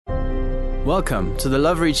Welcome to the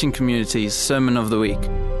Love Reaching Community's Sermon of the Week.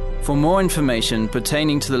 For more information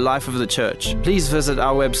pertaining to the life of the church, please visit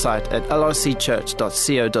our website at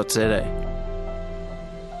lrcchurch.co.za.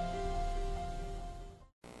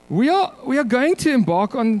 We are going to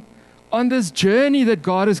embark on this journey that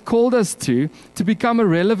God has called us to become a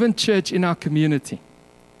relevant church in our community.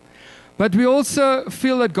 But we also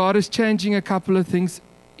feel that God is changing a couple of things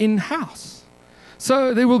in-house.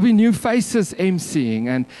 So there will be new faces emceeing,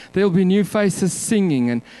 and there will be new faces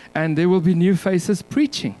singing, and there will be new faces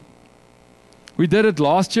preaching. We did it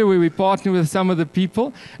last year where we partnered with some of the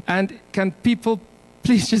people, and can people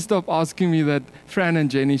please just stop asking me that Fran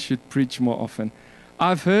and Jenny should preach more often?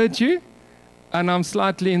 I've heard you, and I'm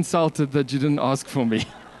slightly insulted that you didn't ask for me.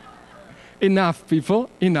 Enough, people,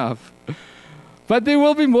 enough. But there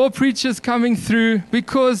will be more preachers coming through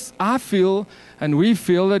because I feel, and we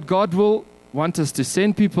feel, that God will want us to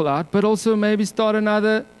send people out, but also maybe start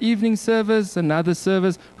another evening service, another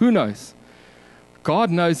service. Who knows?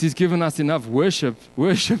 God knows He's given us enough worship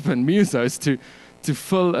and musos to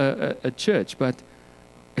fill a church, but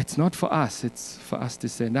it's not for us. It's for us to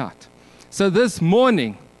send out. So this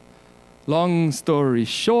morning, long story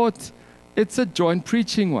short, it's a joint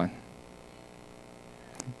preaching one.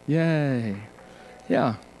 Yay.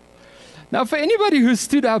 Yeah. Now, for anybody who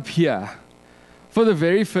stood up here for the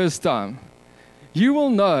very first time, you will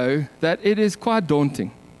know that it is quite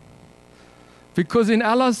daunting. Because in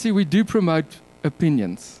LRC, we do promote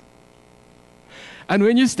opinions. And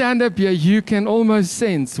when you stand up here, you can almost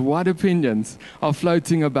sense what opinions are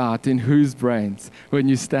floating about in whose brains when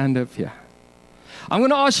you stand up here. I'm going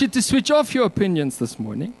to ask you to switch off your opinions this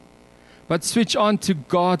morning, but switch on to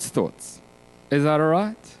God's thoughts. Is that all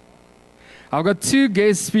right? I've got two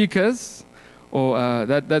guest speakers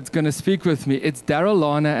that's going to speak with me. It's Daryl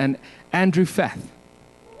Lana and Andrew Fath.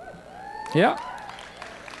 Yeah.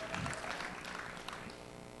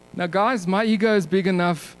 Now, guys, my ego is big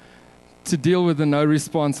enough to deal with the no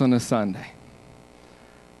response on a Sunday.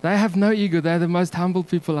 They have no ego. They're the most humble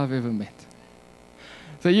people I've ever met.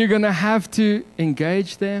 So you're going to have to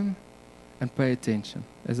engage them and pay attention.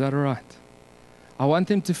 Is that all right? I want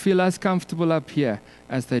them to feel as comfortable up here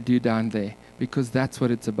as they do down there, because that's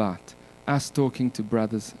what it's about, us talking to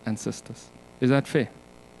brothers and sisters. Is that fair?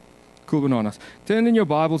 Cool bananas. Turn in your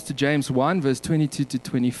Bibles to James 1, verse 22 to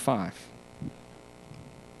 25.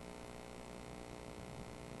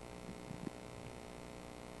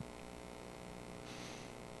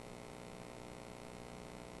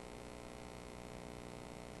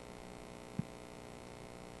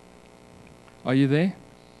 Are you there?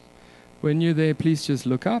 When you're there, please just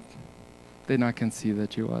look up. Then I can see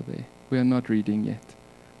that you are there. We are not reading yet.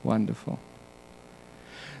 Wonderful.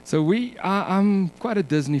 So I'm quite a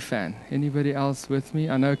Disney fan. Anybody else with me?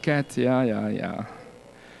 I know Kat. Yeah.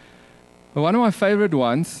 But one of my favorite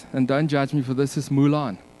ones, and don't judge me for this, is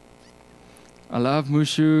Mulan. I love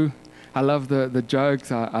Mushu. I love the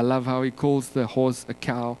jokes. I love how he calls the horse a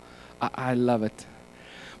cow. I love it.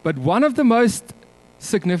 But one of the most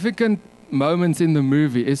significant moments in the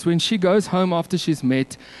movie is when she goes home after she's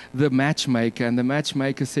met the matchmaker, and the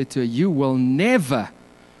matchmaker said to her, "You will never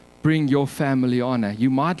bring your family honor.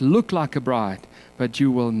 You might look like a bride, but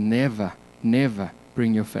you will never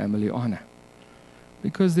bring your family honor."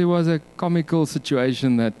 Because there was a comical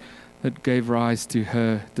situation that gave rise to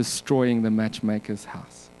her destroying the matchmaker's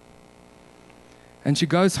house. And she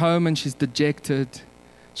goes home and she's dejected.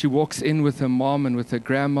 She walks in with her mom and with her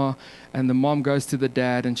grandma, and the mom goes to the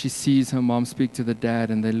dad, and she sees her mom speak to the dad,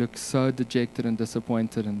 and they look so dejected and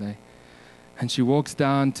disappointed, and she walks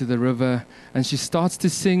down to the river, and she starts to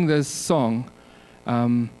sing this song,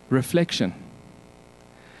 Reflection.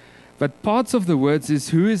 But parts of the words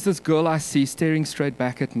is, "Who is this girl I see staring straight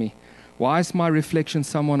back at me? Why is my reflection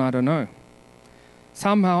someone I don't know?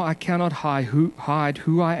 Somehow I cannot hide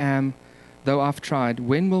who I am, though I've tried.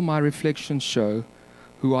 When will my reflection show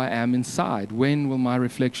who I am inside? When will my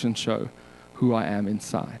reflection show who I am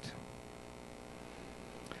inside?"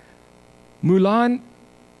 Mulan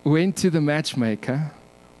went to the matchmaker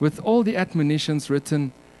with all the admonitions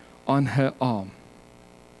written on her arm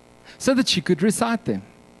so that she could recite them.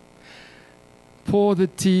 Pour the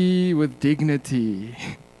tea with dignity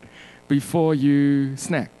before you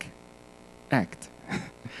snack. Act.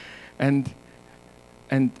 And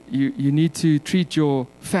you need to treat your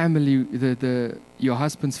family, your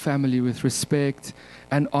husband's family, with respect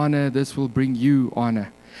and honor. This will bring you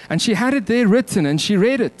honor. And she had it there written, and she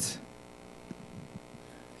read it.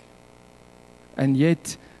 And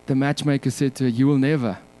yet the matchmaker said to her, "You will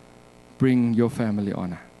never bring your family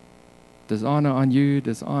honor. Dishonor on you,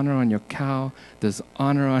 dishonor on your cow,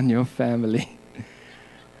 dishonor on your family."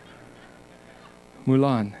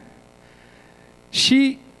 Mulan.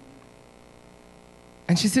 She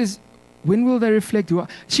says, when will they reflect?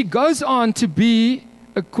 She goes on to be,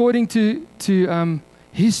 according to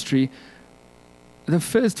history, the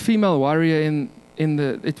first female warrior in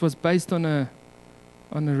the. It was based on a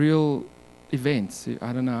real event.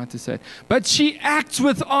 I don't know how to say it, but she acts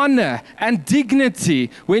with honor and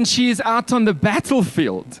dignity when she is out on the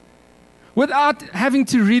battlefield, without having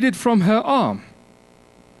to read it from her arm.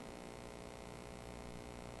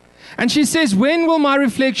 And she says, when will my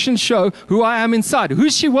reflection show who I am inside? Who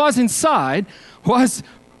she was inside was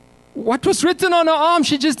what was written on her arm.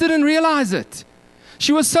 She just didn't realize it.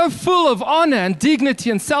 She was so full of honor and dignity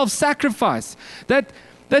and self-sacrifice that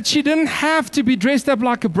she didn't have to be dressed up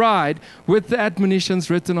like a bride with the admonitions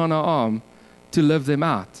written on her arm to live them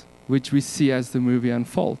out, which we see as the movie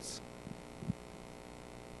unfolds.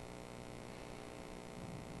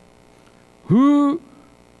 Who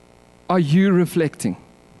are you reflecting?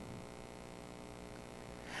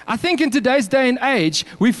 I think in today's day and age,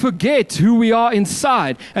 we forget who we are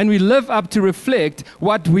inside and we live up to reflect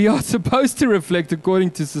what we are supposed to reflect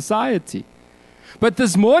according to society. But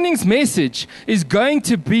this morning's message is going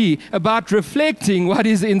to be about reflecting what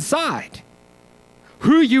is inside.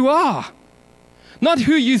 Who you are. Not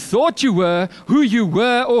who you thought you were,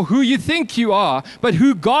 or who you think you are, but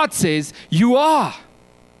who God says you are.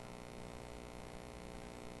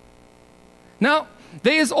 Now,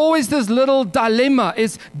 there is always this little dilemma,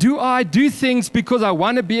 is do I do things because I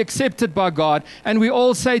want to be accepted by God? And we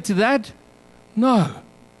all say to that, no.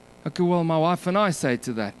 Okay, well, my wife and I say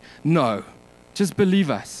to that, no. Just believe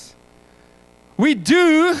us. We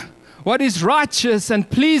do what is righteous and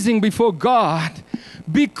pleasing before God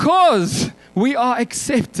because we are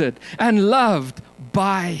accepted and loved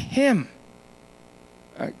by Him.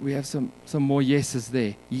 We have some more yeses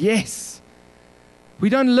there. Yes. We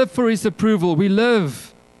don't live for His approval. We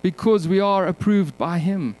live because we are approved by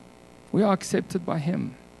Him. We are accepted by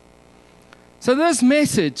Him. So this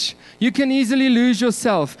message, you can easily lose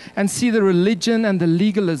yourself and see the religion and the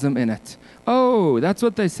legalism in it. Oh, that's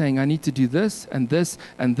what they're saying. I need to do this and this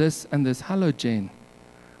and this and this. Hello, Jane.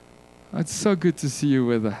 It's so good to see you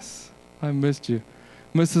with us. I missed you.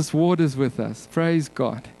 Mrs. Ward is with us. Praise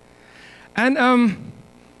God. And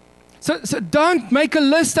so don't make a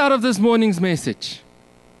list out of this morning's message.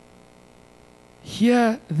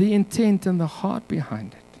 Hear the intent and the heart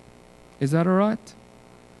behind it. Is that all right?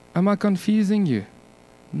 Am I confusing you?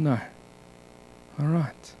 No. All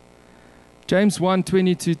right. James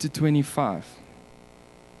 1:22-25.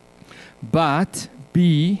 But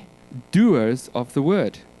be doers of the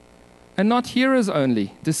word, and not hearers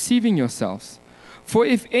only, deceiving yourselves. For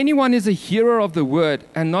if anyone is a hearer of the word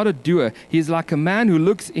and not a doer, he is like a man who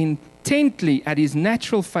looks intently at his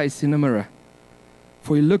natural face in a mirror.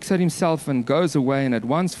 For he looks at himself and goes away and at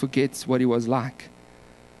once forgets what he was like.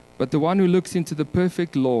 But the one who looks into the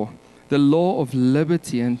perfect law, the law of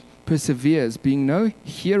liberty, and perseveres, being no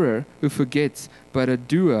hearer who forgets, but a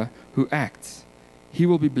doer who acts, he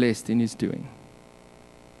will be blessed in his doing.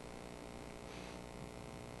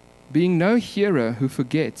 Being no hearer who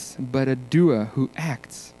forgets, but a doer who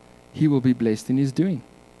acts, he will be blessed in his doing.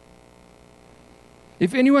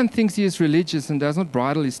 If anyone thinks he is religious and does not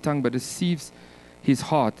bridle his tongue, but deceives his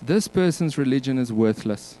heart, this person's religion is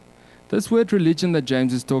worthless. This word religion that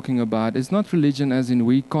James is talking about is not religion as in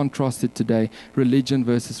we contrast it today, religion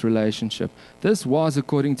versus relationship. This was,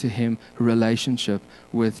 according to him, relationship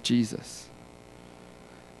with Jesus.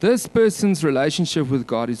 This person's relationship with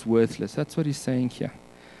God is worthless. That's what he's saying here.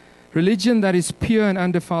 Religion that is pure and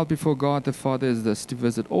undefiled before God the Father is this: to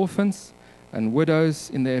visit orphans and widows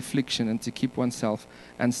in their affliction and to keep oneself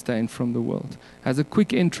unstained from the world. As a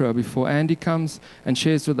quick intro before Andy comes and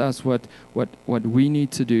shares with us what we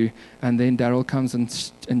need to do, and then Daryl comes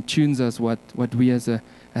and tunes us what we as a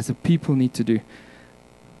people need to do.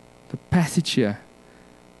 The passage here,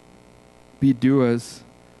 be doers,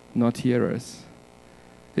 not hearers.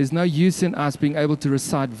 There's no use in us being able to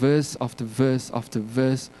recite verse after verse after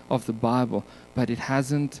verse of the Bible, but it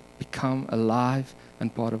hasn't become alive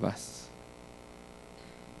and part of us.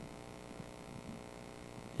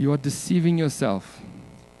 You are deceiving yourself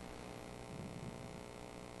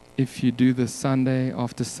if you do this Sunday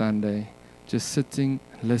after Sunday, just sitting,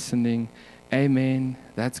 listening, amen,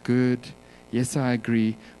 that's good, yes, I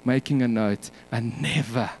agree, making a note, and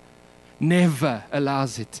never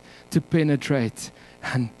allows it to penetrate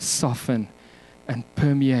and soften and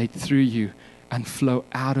permeate through you and flow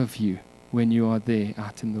out of you when you are there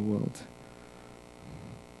out in the world.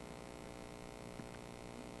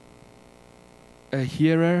 A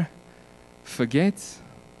hearer forgets,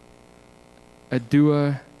 a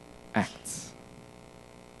doer acts.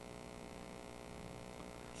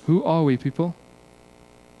 Who are we, people?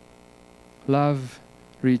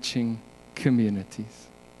 Love-reaching communities.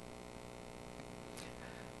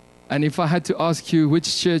 And if I had to ask you,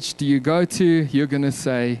 which church do you go to? You're going to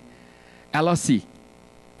say, LRC.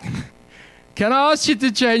 Can I ask you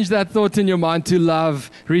to change that thought in your mind to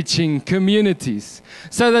love-reaching communities?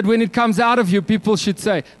 So that when it comes out of you, people should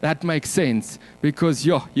say, that makes sense. Because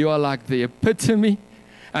you are like the epitome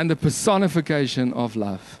and the personification of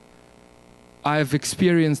love. I have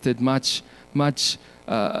experienced it much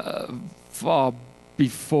far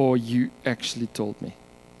before you actually told me.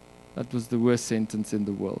 That was the worst sentence in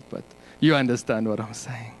the world, but you understand what I'm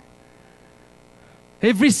saying.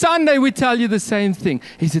 Every Sunday we tell you the same thing.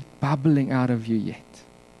 Is it bubbling out of you yet?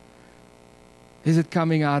 Is it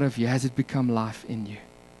coming out of you? Has it become life in you?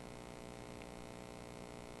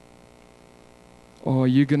 Or are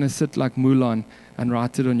you going to sit like Mulan and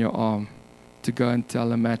write it on your arm to go and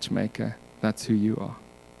tell a matchmaker that's who you are?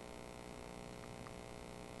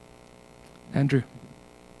 Andrew.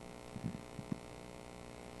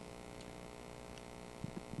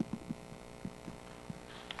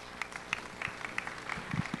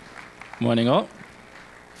 Morning all.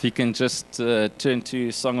 If you can just turn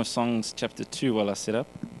to Song of Songs chapter 2 while I set up.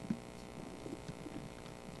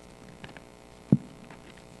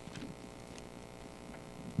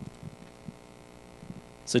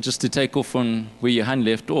 So just to take off on where Johan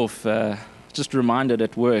left off, just reminded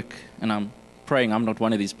at work, and I'm praying I'm not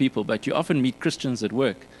one of these people, but you often meet Christians at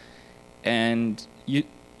work, and you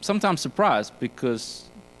sometimes surprised because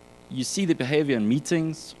you see the behavior in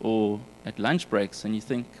meetings or at lunch breaks, and you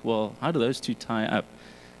think, well, how do those two tie up?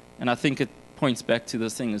 And I think it points back to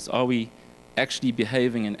this thing, is are we actually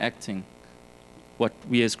behaving and acting what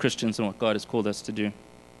we as Christians and what God has called us to do?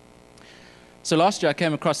 So last year I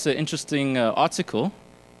came across an interesting article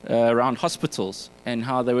around hospitals and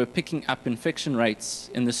how they were picking up infection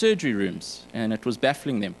rates in the surgery rooms, and it was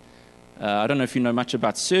baffling them. I don't know if you know much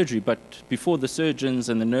about surgery, but before the surgeons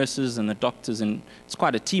and the nurses and the doctors, and it's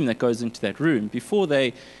quite a team that goes into that room, before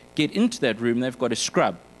they get into that room, they've got to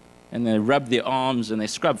scrub. And they rub their arms and they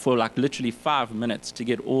scrub for like literally 5 minutes to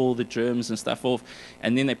get all the germs and stuff off.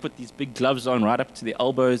 And then they put these big gloves on right up to their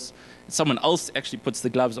elbows. Someone else actually puts the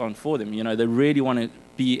gloves on for them. You know, they really want to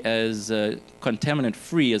be as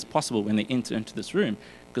contaminant-free as possible when they enter into this room,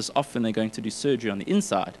 because often they're going to do surgery on the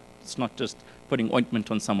inside. It's not just putting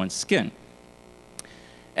ointment on someone's skin.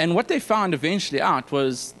 And what they found eventually out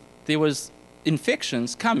was there was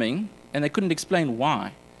infections coming, and they couldn't explain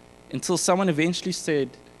why, until someone eventually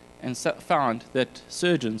said and found that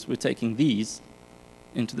surgeons were taking these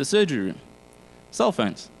into the surgery room, cell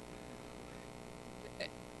phones.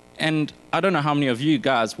 And I don't know how many of you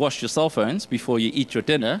guys wash your cell phones before you eat your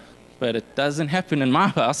dinner, but it doesn't happen in my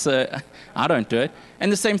house, so I don't do it.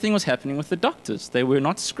 And the same thing was happening with the doctors. They were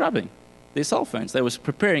not scrubbing their cell phones. They were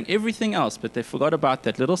preparing everything else, but they forgot about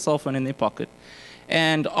that little cell phone in their pocket.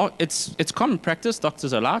 And it's common practice,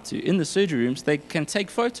 doctors are allowed to. In the surgery rooms, they can take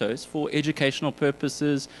photos for educational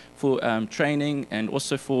purposes, for training, and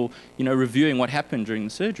also for reviewing what happened during the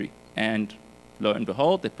surgery. And lo and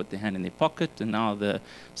behold, they put their hand in their pocket, and now the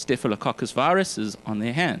Staphylococcus virus is on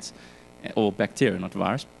their hands, or bacteria, not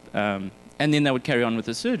virus. And then they would carry on with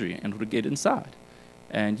the surgery and would get inside.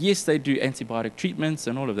 And yes, they do antibiotic treatments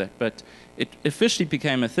and all of that, but it officially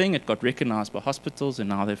became a thing. It got recognized by hospitals, and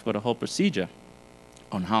now they've got a whole procedure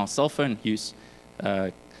on how cell phone use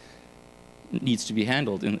needs to be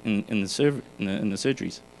handled in the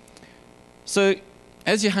surgeries. So,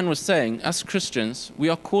 as Johan was saying, us Christians, we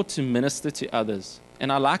are called to minister to others.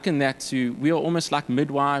 And I liken that to, we are almost like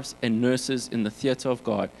midwives and nurses in the theater of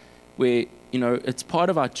God, where, it's part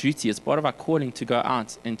of our duty, it's part of our calling to go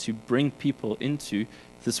out and to bring people into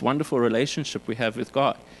this wonderful relationship we have with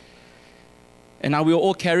God. And now we are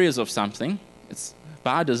all carriers of something. It's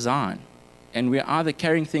by design. And we're either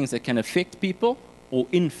carrying things that can affect people or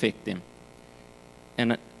infect them.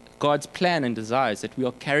 And God's plan and desire is that we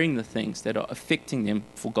are carrying the things that are affecting them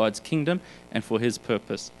for God's kingdom and for His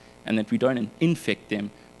purpose, and that we don't infect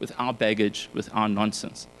them with our baggage, with our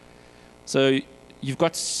nonsense. So you've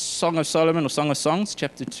got Song of Solomon or Song of Songs,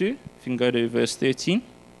 chapter 2. If you can go to verse 13.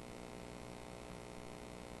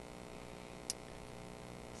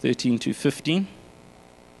 13 to 15.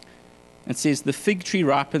 It says, "The fig tree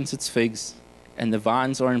ripens its figs, and the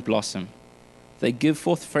vines are in blossom. They give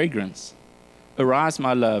forth fragrance. Arise,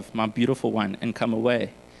 my love, my beautiful one, and come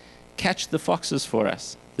away. Catch the foxes for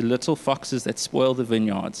us, the little foxes that spoil the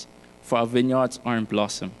vineyards, for our vineyards are in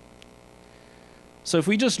blossom." So if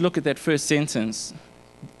we just look at that first sentence,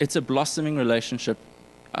 it's a blossoming relationship.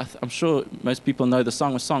 I'm sure most people know the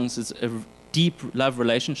Song of Songs is deep love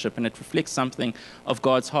relationship, and it reflects something of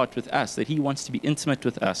God's heart with us, that he wants to be intimate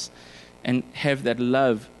with us and have that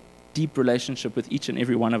love, deep relationship with each and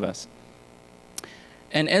every one of us.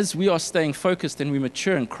 And as we are staying focused and we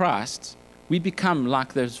mature in Christ, we become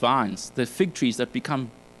like those vines, the fig trees that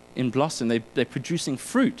become in blossom. They're producing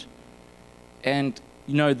fruit. And,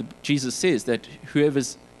 Jesus says that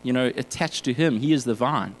whoever's, attached to him, he is the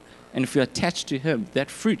vine. And if you're attached to him,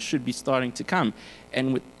 that fruit should be starting to come.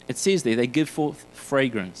 And it says there, they give forth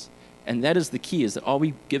fragrance. And that is the key, is that are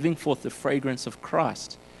we giving forth the fragrance of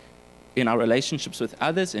Christ in our relationships with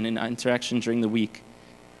others and in our interaction during the week?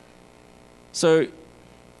 So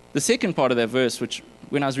the second part of that verse, which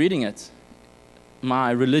when I was reading it,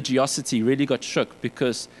 my religiosity really got shook,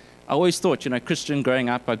 because I always thought, Christian growing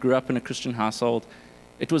up, I grew up in a Christian household.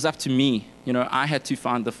 It was up to me. I had to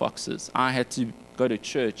find the foxes. I had to go to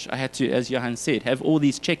church. I had to, as Johan said, have all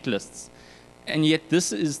these checklists. And yet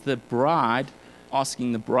this is the bride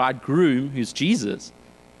asking the bridegroom, who's Jesus.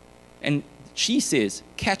 And she says,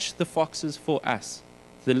 catch the foxes for us,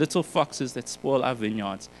 the little foxes that spoil our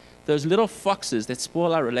vineyards, those little foxes that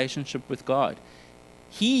spoil our relationship with God.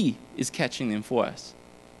 He is catching them for us.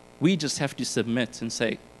 We just have to submit and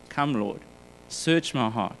say, come, Lord, search my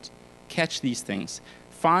heart, catch these things,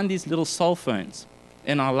 find these little cell phones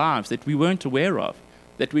in our lives that we weren't aware of,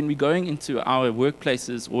 that when we're going into our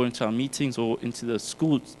workplaces or into our meetings or into the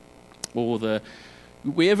schools or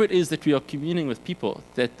wherever it is that we are communing with people,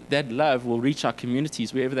 that love will reach our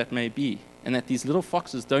communities, wherever that may be, and that these little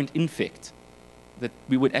foxes don't infect, that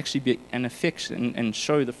we would actually be an affection and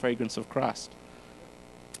show the fragrance of Christ.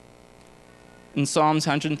 In Psalms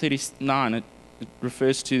 139, it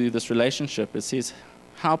refers to this relationship. It says,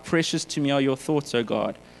 how precious to me are your thoughts, O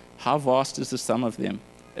God. How vast is the sum of them.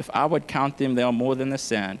 If I would count them, they are more than the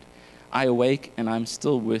sand. I awake and I'm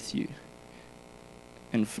still with you.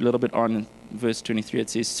 And a little bit on in verse 23, it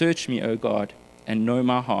says, search me, O God, and know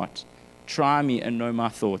my heart. Try me and know my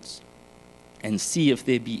thoughts, and see if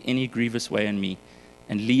there be any grievous way in me,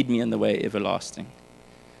 and lead me in the way everlasting.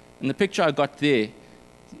 And the picture I got there,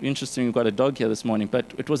 interesting, we've got a dog here this morning,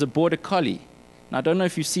 but it was a border collie. Now, I don't know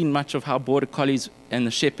if you've seen much of how border collies and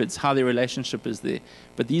the shepherds, how their relationship is there.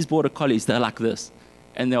 But these border collies, they're like this,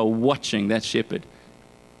 and they're watching that shepherd.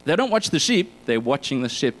 They don't watch the sheep, they're watching the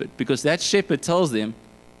shepherd, because that shepherd tells them,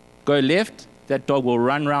 go left, that dog will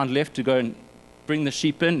run round left to go and bring the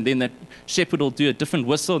sheep in, then that shepherd will do a different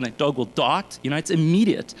whistle, and that dog will dart. It's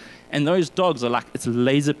immediate. And those dogs are like, it's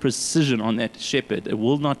laser precision on that shepherd. It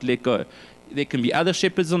will not let go. There can be other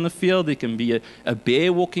shepherds on the field. There can be a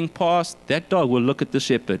bear walking past. That dog will look at the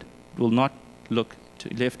shepherd, will not look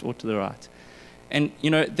to left or to the right. And,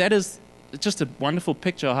 that is just a wonderful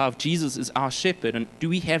picture of how Jesus is our shepherd. And do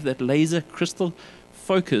we have that laser crystal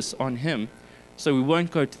focus on him so we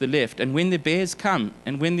won't go to the left? And when the bears come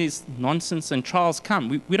and when there's nonsense and trials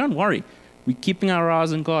come, we don't worry. We're keeping our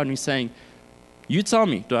eyes on God and we're saying, you tell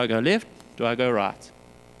me, do I go left? Do I go right?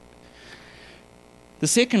 The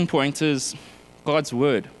second point is God's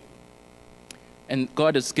word. And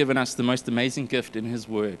God has given us the most amazing gift in his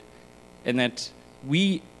word. And that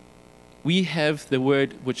we have the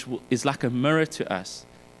word which is like a mirror to us.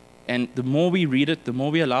 And the more we read it, the more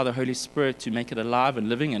we allow the Holy Spirit to make it alive and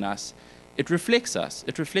living in us, it reflects us.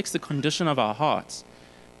 It reflects the condition of our hearts.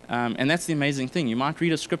 And that's the amazing thing. You might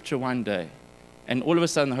read a scripture one day, and all of a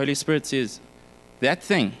sudden the Holy Spirit says, that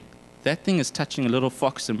thing is touching a little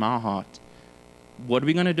fox in my heart. What are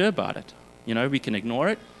we going to do about it? We can ignore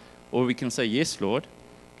it, or we can say, yes, Lord,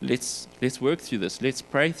 let's work through this. Let's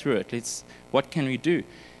pray through it. What can we do?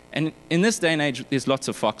 And in this day and age, there's lots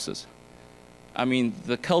of foxes.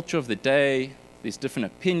 The culture of the day, there's different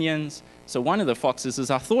opinions. So one of the foxes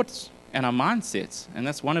is our thoughts and our mindsets. And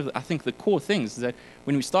that's one of, I think, the core things, is that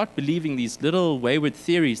when we start believing these little wayward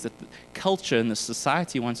theories that the culture and the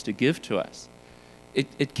society wants to give to us,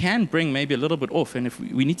 it can bring maybe a little bit off. And if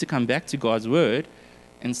we need to come back to God's word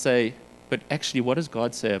and say, but actually, what does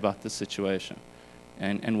God say about this situation?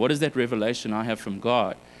 And what is that revelation I have from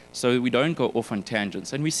God? So we don't go off on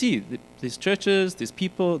tangents. And we see that there's churches, there's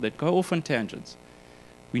people that go off on tangents.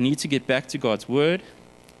 We need to get back to God's word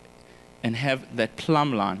and have that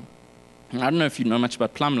plumb line. And I don't know if you know much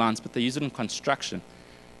about plumb lines, but they use it in construction.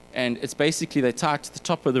 And it's basically, they tie it to the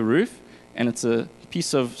top of the roof, and it's a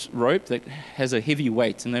piece of rope that has a heavy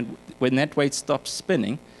weight. And then when that weight stops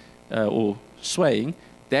spinning or swaying,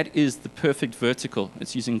 that is the perfect vertical.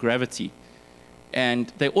 It's using gravity.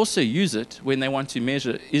 And they also use it when they want to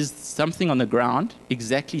measure, is something on the ground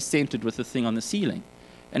exactly centered with the thing on the ceiling?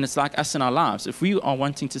 And it's like us in our lives. If we are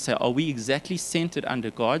wanting to say, are we exactly centered under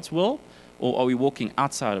God's will, or are we walking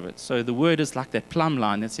outside of it? So the word is like that plumb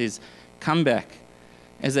line that says, come back.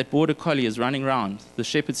 As that border collie is running around, the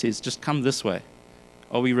shepherd says, just come this way.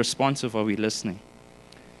 Are we responsive? Are we listening?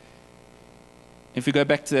 If we go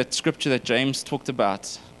back to that scripture that James talked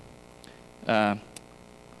about, Johan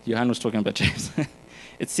was talking about James.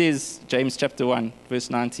 It says, James chapter 1, verse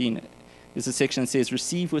 19, there's a section that says,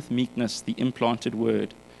 receive with meekness the implanted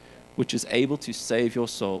word, which is able to save your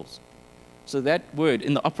souls. So that word,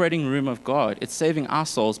 in the operating room of God, it's saving our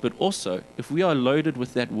souls, but also, if we are loaded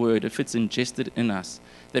with that word, if it's ingested in us,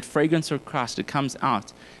 that fragrance of Christ, it comes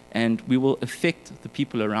out, and we will affect the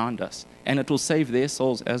people around us, and it will save their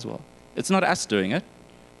souls as well. It's not us doing it.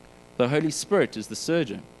 The Holy Spirit is the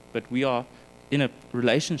surgeon, but we are in a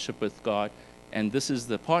relationship with God, and this is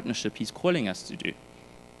the partnership He's calling us to do.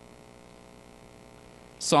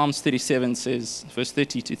 Psalms 37 says, verse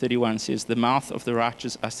 30 to 31 says, the mouth of the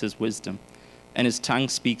righteous utters wisdom, and his tongue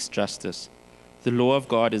speaks justice. The law of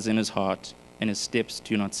God is in his heart, and his steps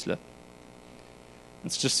do not slip.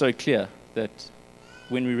 It's just so clear that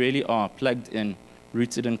when we really are plugged in,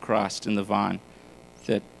 rooted in Christ, in the vine,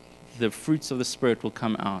 that the fruits of the Spirit will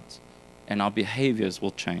come out, and our behaviors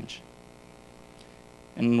will change.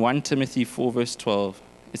 In 1 Timothy 4, verse 12,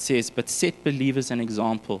 it says, but set believers an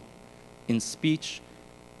example in speech,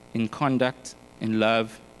 in conduct, in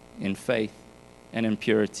love, in faith, and in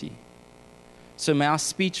purity. So may our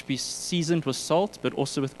speech be seasoned with salt, but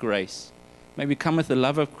also with grace. May we come with the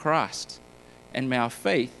love of Christ, and may our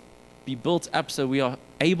faith be built up so we are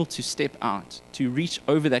able to step out, to reach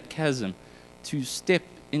over that chasm, to step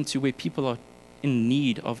into where people are in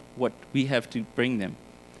need of what we have to bring them.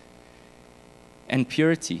 And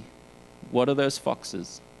purity, what are those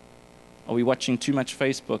foxes? Are we watching too much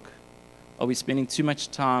Facebook? Are we spending too much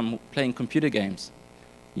time playing computer games?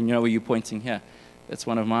 You know where you're pointing here. That's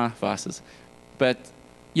one of my vices. But,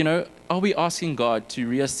 are we asking God to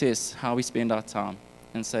reassess how we spend our time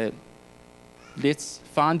and say, let's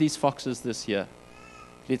find these foxes this year.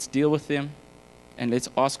 Let's deal with them, and let's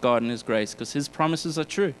ask God in His grace, because His promises are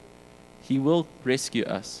true. He will rescue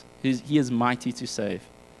us. He is mighty to save.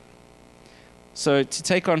 So to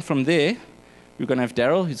take on from there, we're going to have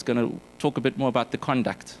Daryl, who's going to talk a bit more about the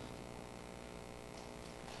conduct.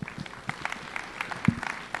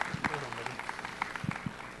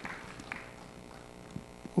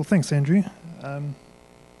 Well, thanks, Andrew.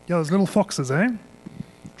 Those little foxes, Trying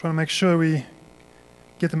to make sure we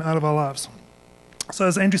get them out of our lives. So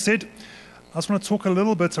as Andrew said, I just want to talk a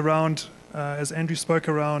little bit around, as Andrew spoke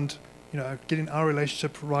around, getting our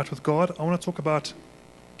relationship right with God. I want to talk about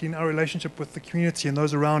getting our relationship with the community and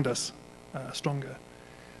those around us stronger.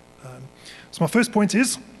 So my first point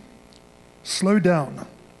is, slow down.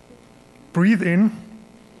 Breathe in,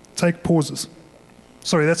 take pauses.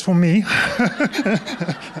 Sorry, that's for me.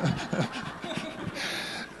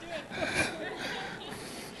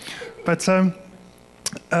 But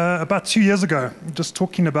about 2 years ago, just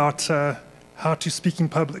talking about how to speak in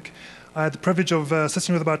public, I had the privilege of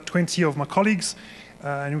sitting with about 20 of my colleagues,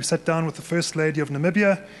 and we sat down with the First Lady of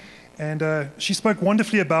Namibia, and she spoke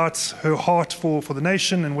wonderfully about her heart for the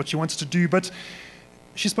nation and what she wanted to do, but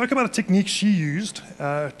she spoke about a technique she used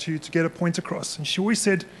to get a point across, and she always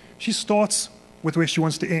said she starts with where she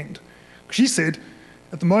wants to end. She said,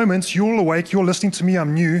 at the moment, you're all awake, you're listening to me,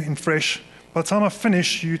 I'm new and fresh. By the time I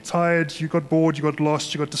finish, you're tired, you got bored, you got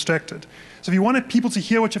lost, you got distracted. So if you wanted people to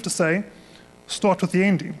hear what you have to say, start with the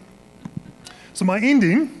ending. So my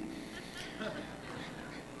ending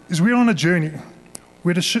is we're on a journey.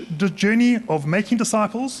 We're the journey of making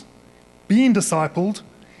disciples, being discipled,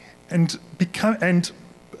 and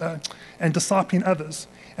discipling others.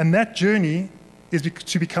 And that journey is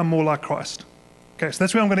to become more like Christ. Okay, so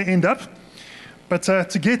that's where I'm going to end up. But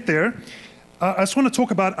to get there, I just want to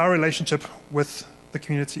talk about our relationship with the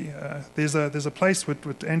community. There's a place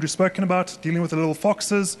with Andrew spoken about, dealing with the little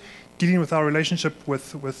foxes, dealing with our relationship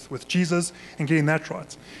with Jesus and getting that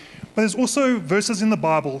right. But there's also verses in the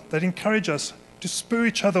Bible that encourage us to spur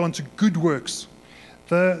each other onto good works.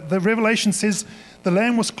 The Revelation says the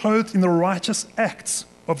Lamb was clothed in the righteous acts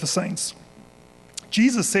of the saints.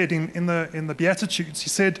 Jesus said in the Beatitudes, He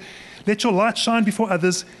said, let your light shine before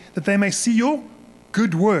others, that they may see your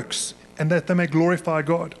good works and that they may glorify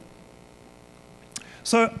God.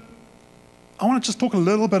 So I want to just talk a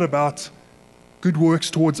little bit about good works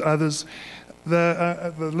towards others.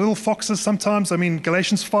 The little foxes sometimes,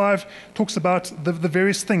 Galatians 5 talks about the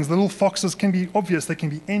various things. The little foxes can be obvious. They can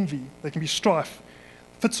be envy. They can be strife,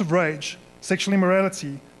 fits of rage, sexual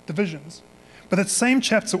immorality, divisions. But that same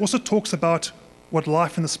chapter also talks about what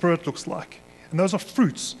life in the Spirit looks like. And those are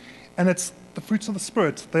fruits. And it's the fruits of the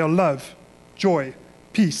Spirit. They are love, joy,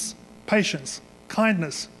 peace, patience,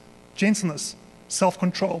 kindness, gentleness,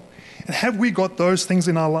 self-control? And have we got those things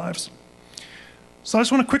in our lives? So I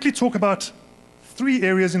just want to quickly talk about 3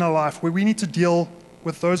 areas in our life where we need to deal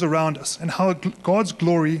with those around us and how God's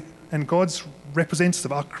glory and God's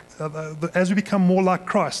representative, as we become more like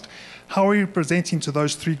Christ, how are we presenting to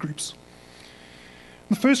those 3 groups?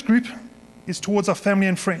 The first group is towards our family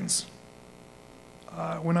and friends.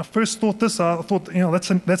 When I first thought this, I thought, that's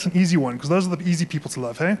an easy one, because those are the easy people to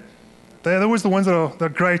love, hey? They're always the ones that are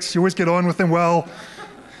great. You always get on with them well.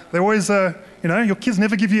 They're always, your kids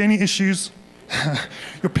never give you any issues.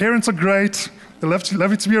 Your parents are great. They love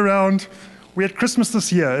you to be around. We had Christmas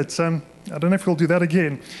this year. It's I don't know if we'll do that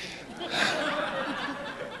again.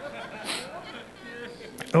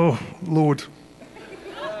 Oh, Lord.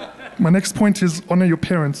 My next point is honor your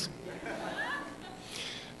parents.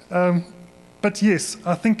 But yes,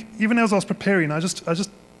 I think even as I was preparing,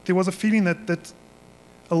 there was a feeling that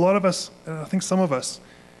a lot of us, and I think some of us,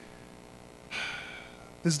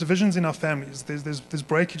 there's divisions in our families. There's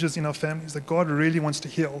breakages in our families that God really wants to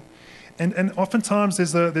heal, and oftentimes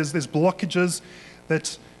there's blockages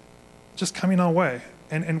that just come in our way,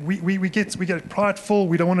 and we get prideful.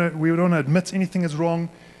 We don't want to admit anything is wrong,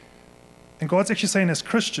 and God's actually saying, as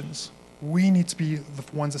Christians, we need to be the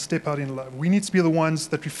ones that step out in love. We need to be the ones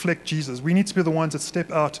that reflect Jesus. We need to be the ones that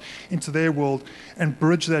step out into their world and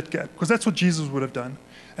bridge that gap, because that's what Jesus would have done,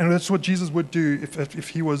 and that's what Jesus would do if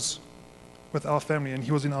he was with our family and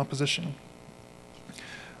he was in our position.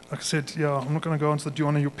 Like I said, I'm not going to go into the do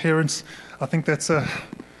honor your parents. I think that's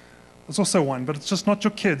also one, but it's just not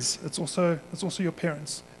your kids. It's also your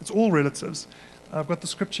parents. It's all relatives. I've got the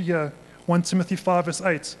scripture here, 1 Timothy 5 verse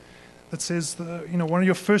 8, that says, one of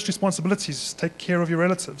your first responsibilities is to take care of your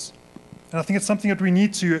relatives. And I think it's something that we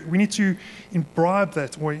need to imbibe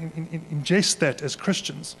that or ingest that as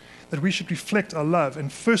Christians, that we should reflect our love.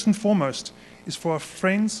 And first and foremost is for our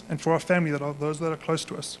friends and for our family, that are those that are close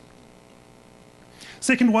to us.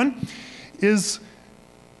 Second one is,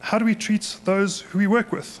 how do we treat those who we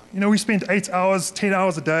work with? We spend 8 hours, 10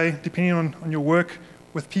 hours a day, depending on your work,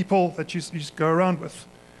 with people that you just go around with.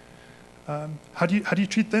 How do you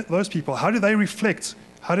treat those people? How do they reflect?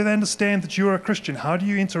 How do they understand that you are a Christian? How do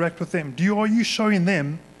you interact with them? Are you showing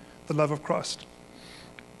them the love of Christ?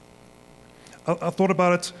 I thought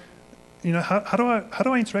about it. How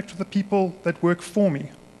do I interact with the people that work for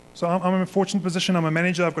me? So I'm in a fortunate position. I'm a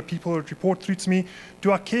manager. I've got people that report through to me.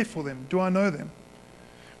 Do I care for them? Do I know them?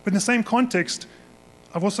 But in the same context,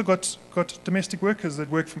 I've also got domestic workers that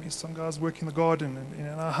work for me. Some guys work in the garden and in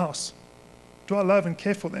our house. Do I love and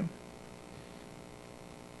care for them?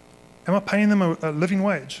 Am I paying them a living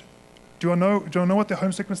wage? Do I know what their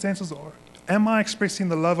home circumstances are? Am I expressing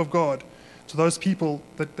the love of God to those people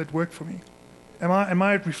that work for me? Am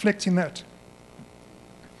I reflecting that?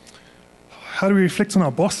 How do we reflect on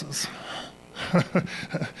our bosses?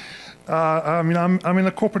 I'm in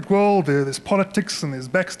the corporate world. There's politics and there's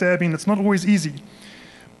backstabbing. It's not always easy.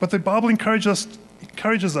 But the Bible encourages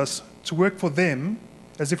us to work for them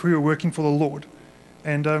as if we were working for the Lord.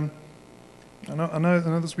 And I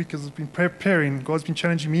know this week has been preparing. God's been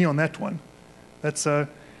challenging me on that one. That's do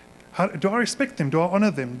I respect them? Do I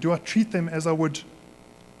honor them? Do I treat them as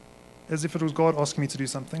if it was God asking me to do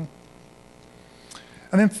something?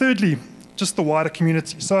 And then thirdly, just the wider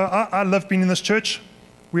community. So I love being in this church.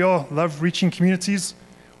 We all love reaching communities.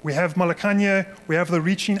 We have Malakanya. We have the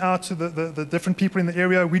reaching out to the different people in the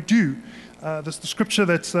area. We do. There's the scripture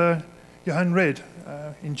that Johan read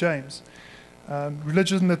in James.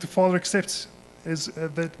 Religion that the Father accepts is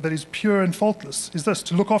that is pure and faultless is this: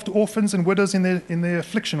 to look after orphans and widows in their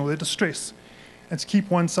affliction or their distress, and to keep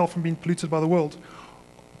oneself from being polluted by the world.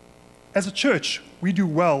 As a church, we do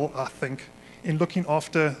well, I think, in looking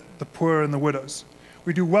after the poor and the widows.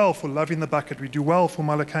 We do well for loving the bucket. We do well for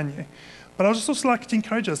Malakanye. But I would also like to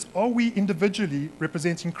encourage us: are we individually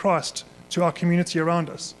representing Christ to our community around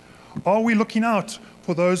us? Are we looking out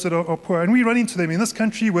for those that are poor? And we run into them in this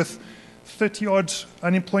country with 30-odd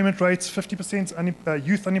unemployment rates, 50%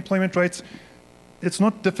 youth unemployment rates. It's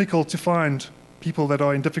not difficult to find people that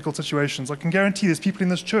are in difficult situations. I can guarantee there's people in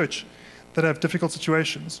this church that have difficult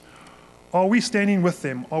situations. Are we standing with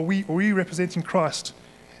them? Are we representing Christ?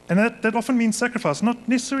 And that often means sacrifice, not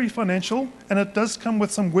necessarily financial, and it does come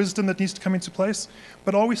with some wisdom that needs to come into place,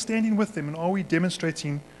 but are we standing with them, and are we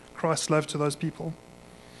demonstrating Christ's love to those people?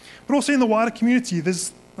 But also in the wider community,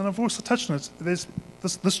 and I've also touched on it, there's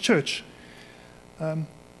this church.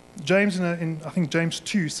 James, in I think James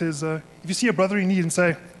 2, says, if you see a brother in need and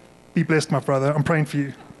say, "Be blessed, my brother, I'm praying for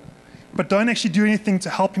you," but don't actually do anything to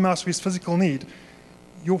help him out with his physical need,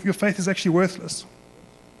 your faith is actually worthless.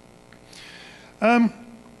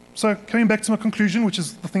 So coming back to my conclusion, which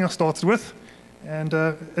is the thing I started with, And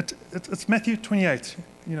it's Matthew 28,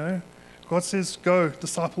 you know. God says, go,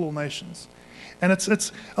 disciple all nations. And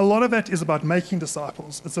it's a lot of that is about making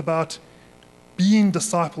disciples. It's about being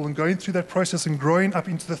disciple and going through that process and growing up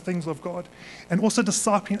into the things of God. And also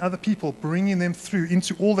discipling other people, bringing them through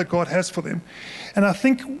into all that God has for them. And I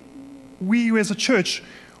think we as a church,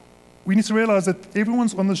 we need to realize that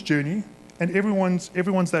everyone's on this journey and everyone's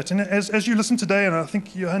that. And as you listen today, and I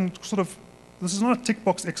think Johan sort of, this is not a tick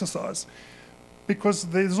box exercise, because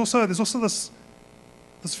there's also this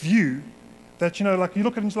view that, you know, like you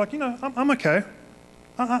look at it and you're like, you know, I'm okay.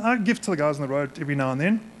 I give to the guys on the road every now and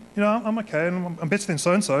then. You know, I'm okay, and I'm better than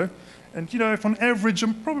so-and-so. And, you know, if on average,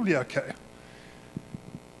 I'm probably okay.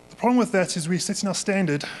 The problem with that is we're setting our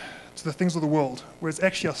standard to the things of the world, whereas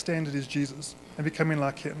actually our standard is Jesus and becoming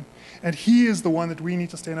like him. And he is the one that we need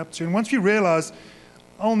to stand up to. And once we realize,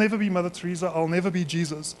 I'll never be Mother Teresa, I'll never be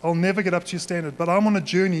Jesus, I'll never get up to your standard, but I'm on a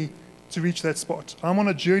journey to reach that spot. I'm on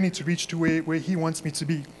a journey to reach to where he wants me to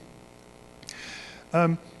be.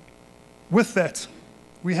 With that,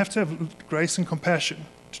 we have to have grace and compassion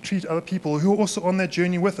to treat other people who are also on that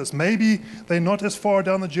journey with us. Maybe they're not as far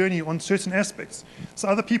down the journey on certain aspects, so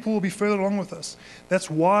other people will be further along with us. That's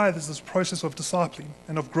why there's this process of discipling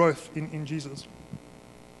and of growth in Jesus.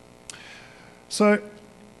 So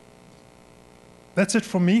that's it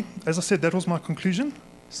from me. As I said, that was my conclusion.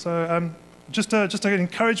 So just an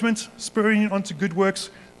encouragement, spurring on to good works.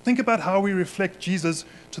 Think about how we reflect Jesus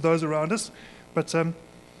to those around us. But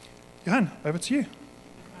Johan, over to you.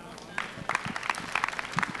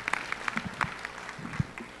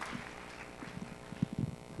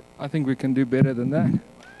 I think we can do better than that.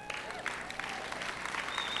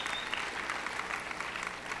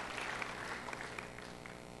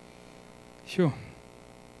 Sure.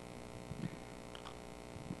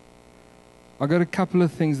 I got a couple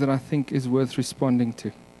of things that I think is worth responding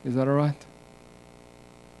to. Is that all right?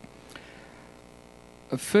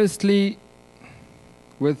 Firstly,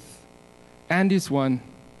 with Andy's one,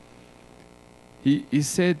 he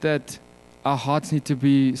said that our hearts need to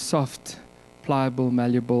be soft, pliable,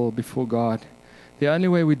 malleable before God. The only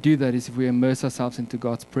way we do that is if we immerse ourselves into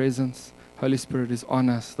God's presence. Holy Spirit is on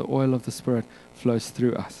us. The oil of the Spirit flows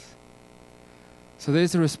through us. So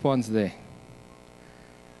there's a response there.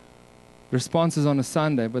 The response is on a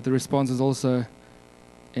Sunday, but the response is also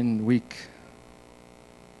in week.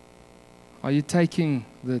 Are you taking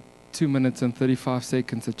the 2 minutes and 35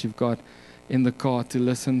 seconds that you've got in the car to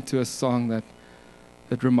listen to a song that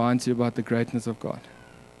reminds you about the greatness of God?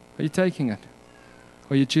 Are you taking it?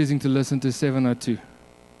 Or are you choosing to listen to 702?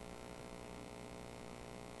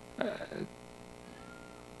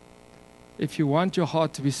 If you want your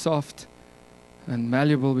heart to be soft and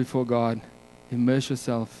malleable before God, immerse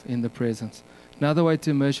yourself in the presence. Another way to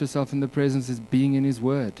immerse yourself in the presence is being in His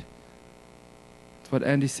Word. That's what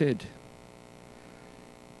Andy said.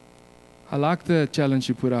 I like the challenge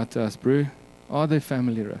you put out to us, Brew. Are there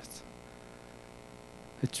family roasts?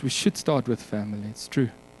 We should start with family. It's true.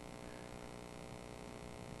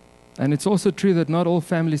 And it's also true that not all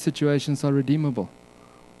family situations are redeemable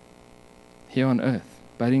here on earth,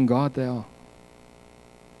 but in God they are.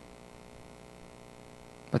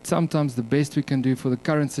 But sometimes the best we can do for the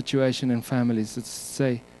current situation in families is to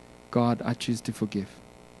say, God, I choose to forgive.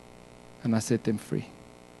 And I set them free.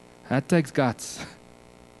 That takes guts.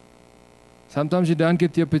 Sometimes you don't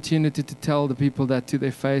get the opportunity to tell the people that to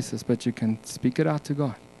their faces, but you can speak it out to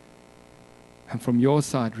God. And from your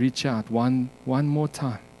side, reach out one more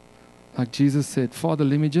time. Like Jesus said, Father,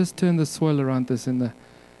 let me just turn the soil around this in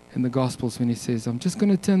the Gospels when He says, I'm just going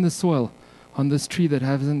to turn the soil on this tree that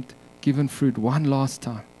hasn't given fruit one last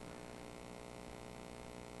time.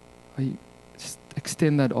 Just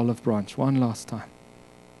extend that olive branch one last time.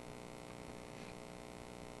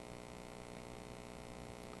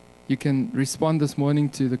 You can respond this morning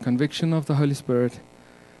to the conviction of the Holy Spirit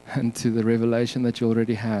and to the revelation that you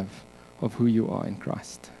already have of who you are in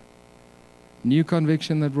Christ. New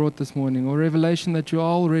conviction that brought this morning, or revelation that you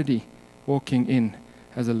are already walking in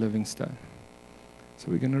as a living stone. So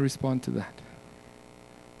we're going to respond to that.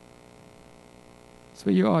 So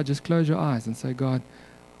where you are, just close your eyes and say, God,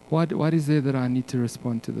 what is there that I need to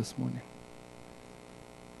respond to this morning?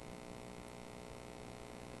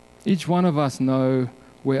 Each one of us know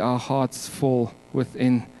where our hearts fall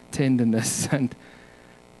within tenderness and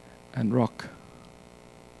rock.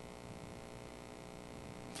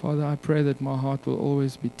 Father, I pray that my heart will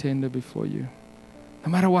always be tender before you.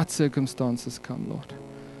 No matter what circumstances come, Lord.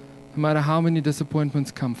 No matter how many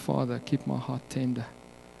disappointments come, Father, keep my heart tender.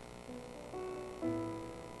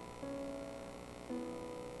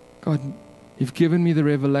 God, you've given me the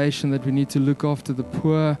revelation that we need to look after the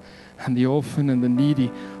poor and the orphan and the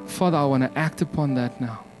needy. Father, I want to act upon that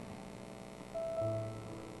now.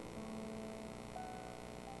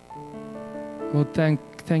 Lord,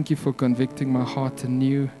 thank you for convicting my heart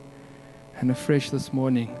anew and afresh this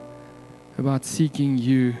morning about seeking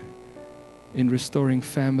you in restoring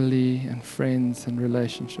family and friends and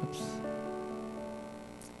relationships.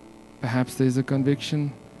 Perhaps there's a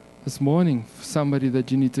conviction this morning for somebody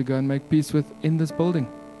that you need to go and make peace with in this building.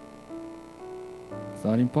 It's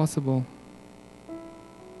not impossible.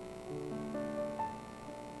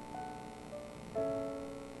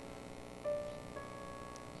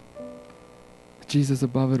 Jesus,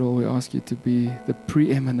 above it all, we ask you to be the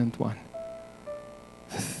preeminent one,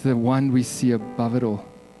 the one we see above it all.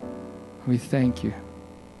 We thank you.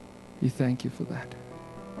 We thank you for that.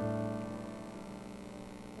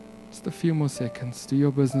 Just a few more seconds. Do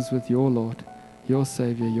your business with your Lord, your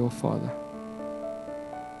Savior, your Father.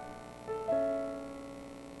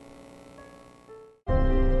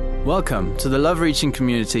 Welcome to the Love Reaching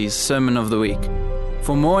Community's Sermon of the Week.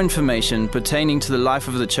 For more information pertaining to the life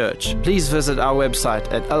of the church, please visit our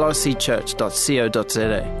website at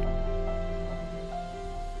lrcchurch.co.za.